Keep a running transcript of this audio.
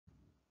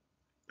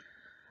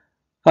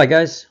Hi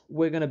guys,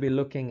 we're going to be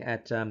looking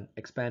at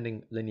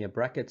expanding linear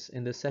brackets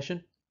in this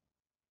session.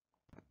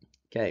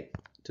 Okay,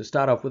 to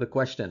start off with a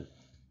question,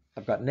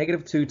 I've got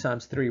negative 2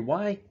 times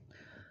 3y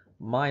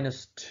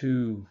minus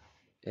 2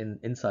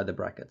 inside the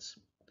brackets.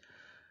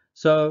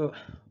 So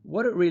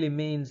what it really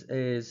means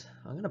is,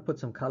 I'm going to put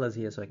some colors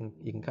here so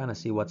you can kind of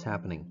see what's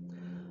happening.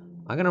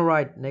 I'm going to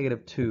write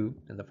negative 2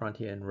 in the front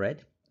here in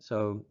red.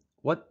 So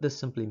what this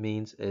simply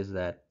means is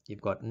that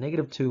you've got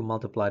negative 2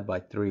 multiplied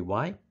by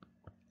 3y.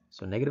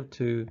 So negative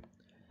 2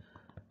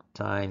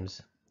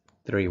 times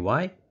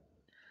 3y,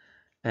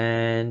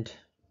 and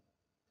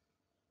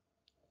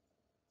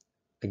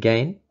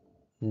again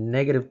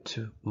negative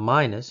 2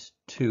 minus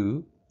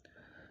 2,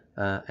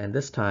 and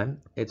this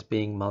time it's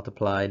being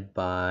multiplied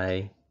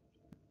by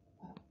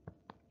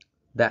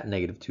that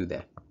negative 2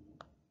 there.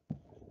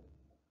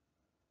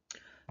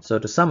 So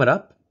to sum it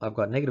up, I've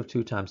got negative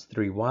 2 times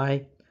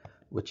 3y,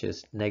 which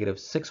is negative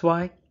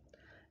 6y,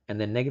 and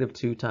then negative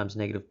 2 times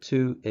negative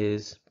 2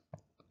 is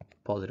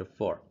positive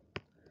 4.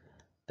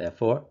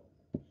 Therefore,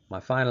 my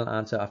final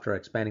answer after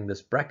expanding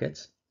this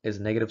brackets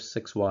is negative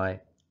 6y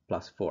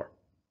plus 4.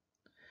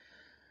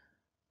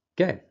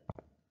 Okay,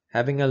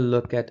 having a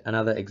look at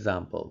another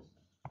example.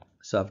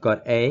 So I've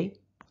got a,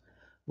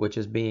 which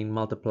is being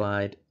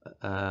multiplied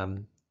by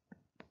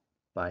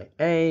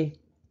a,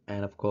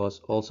 and of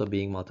course also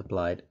being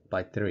multiplied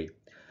by 3.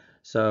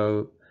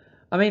 So,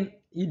 I mean,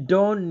 you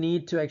don't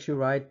need to actually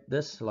write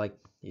this, like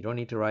you don't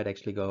need to write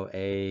actually go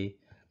a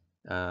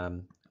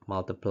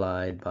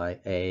multiplied by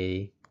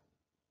a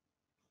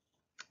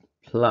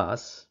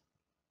plus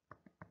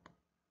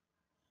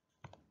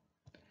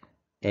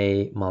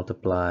a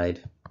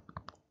multiplied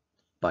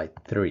by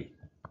 3.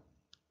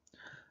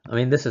 I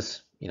mean, this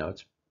is,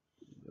 it's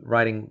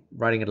writing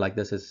it like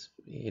this is,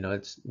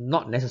 it's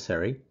not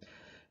necessary,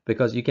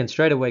 because you can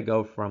straight away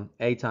go from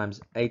a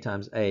times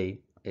a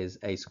is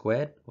a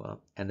squared,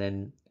 well, and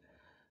then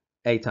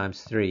a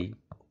times 3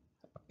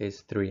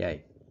 is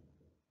 3a.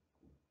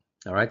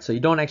 All right, so you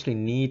don't actually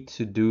need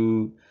to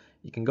do,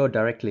 you can go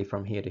directly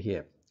from here to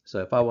here. So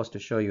if I was to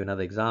show you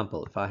another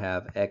example, if I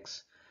have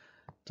x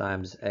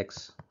times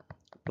x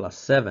plus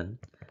 7,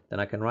 then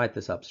I can write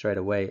this up straight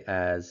away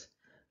as,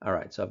 all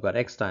right, so I've got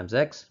x times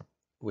x,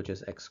 which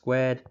is x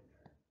squared,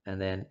 and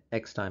then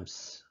x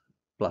times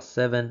plus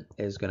 7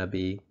 is going to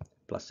be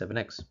plus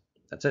 7x.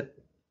 That's it.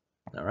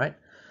 All right.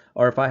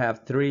 Or if I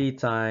have 3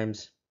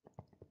 times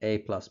a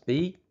plus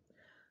b,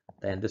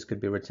 then this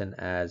could be written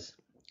as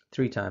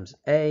 3 times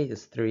a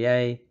is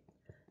 3a,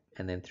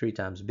 and then 3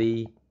 times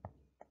b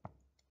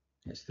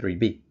is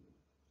 3b.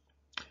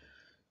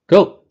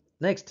 Cool.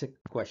 Next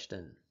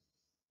question.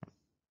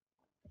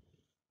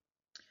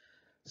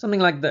 Something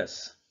like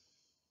this.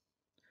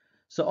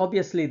 So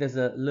obviously there's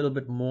a little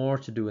bit more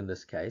to do in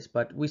this case,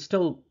 but we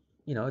still,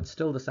 it's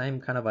still the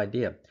same kind of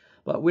idea.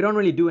 But we don't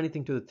really do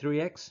anything to the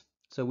 3x,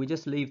 so we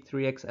just leave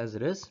 3x as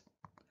it is.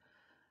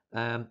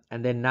 And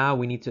then now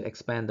we need to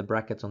expand the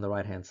brackets on the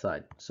right hand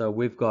side. So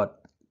we've got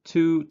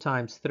 2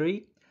 times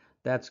 3,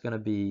 that's going to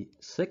be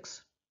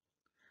 6.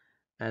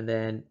 And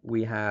then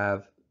we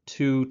have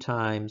 2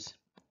 times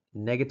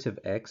negative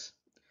x,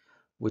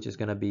 which is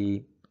going to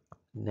be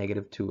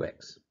negative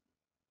 2x.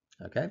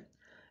 Okay,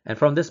 and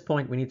from this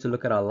point we need to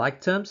look at our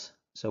like terms.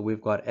 So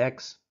we've got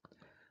x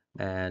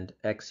and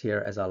x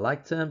here as our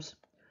like terms.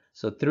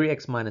 So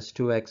 3x minus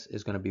 2x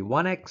is going to be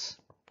 1x,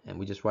 and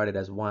we just write it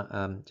as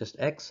just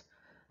x.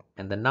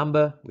 And the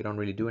number, we don't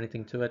really do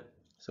anything to it,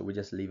 so we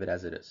just leave it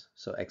as it is.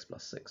 So x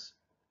plus 6.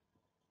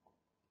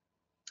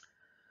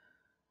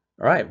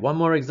 All right, one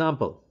more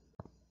example.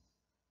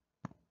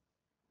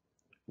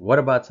 What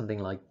about something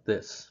like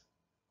this?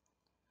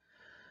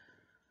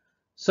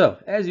 So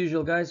as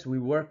usual, guys, we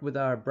work with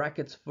our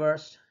brackets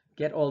first,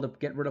 get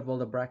rid of all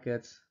the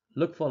brackets,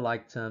 look for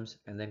like terms,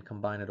 and then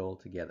combine it all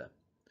together.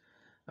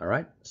 All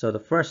right, so the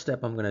first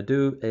step I'm going to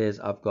do is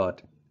I've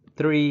got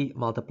 3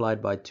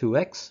 multiplied by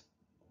 2x.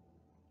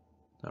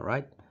 All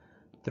right,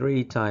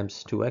 3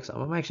 times 2x.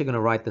 I'm actually going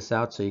to write this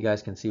out so you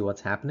guys can see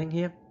what's happening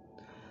here.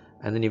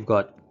 And then you've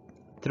got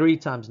 3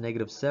 times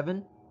negative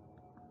 7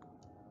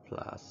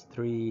 plus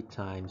 3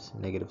 times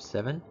negative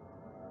 7.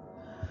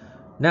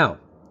 Now,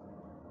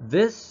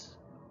 this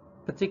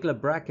particular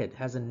bracket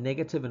has a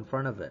negative in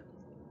front of it.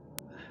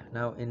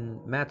 Now, in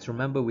maths,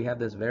 remember, we have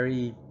this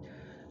very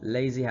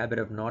lazy habit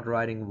of not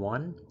writing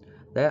 1.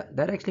 That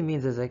actually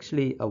means there's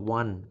actually a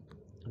 1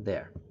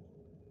 there.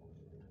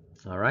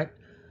 All right,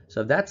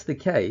 so if that's the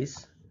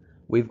case,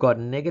 we've got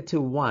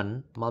negative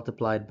 1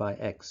 multiplied by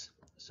x.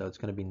 So it's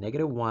going to be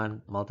negative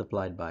 1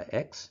 multiplied by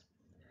x.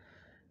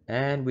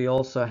 And we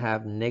also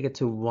have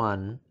negative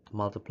 1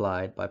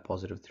 multiplied by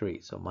positive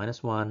 3. So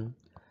minus 1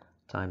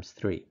 times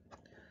 3.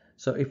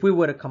 So if we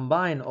were to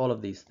combine all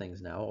of these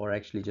things now, or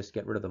actually just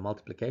get rid of the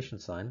multiplication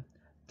sign,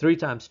 3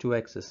 times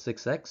 2x is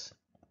 6x.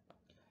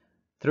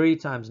 3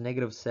 times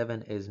negative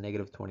 7 is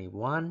negative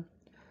 21.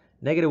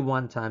 Negative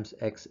 1 times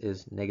x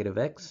is negative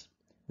x.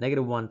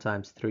 Negative 1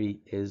 times 3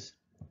 is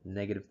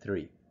negative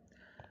 3.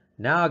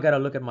 Now I got to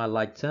look at my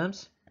like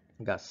terms.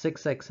 I've got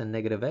 6x and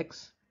negative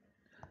x.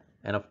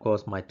 and of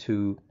course my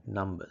two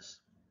numbers.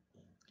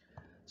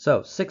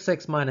 So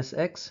 6x minus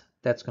x,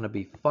 that's going to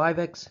be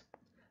 5x.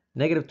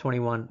 Negative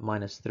 21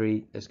 minus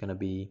 3 is going to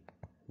be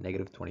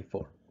negative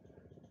 24.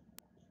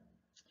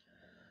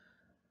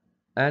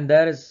 And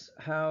that is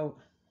how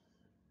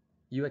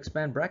you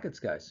expand brackets,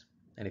 guys.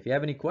 And if you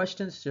have any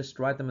questions, just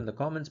write them in the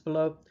comments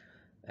below,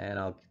 and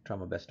I'll try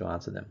my best to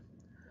answer them.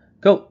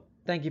 Cool.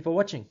 Thank you for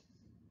watching.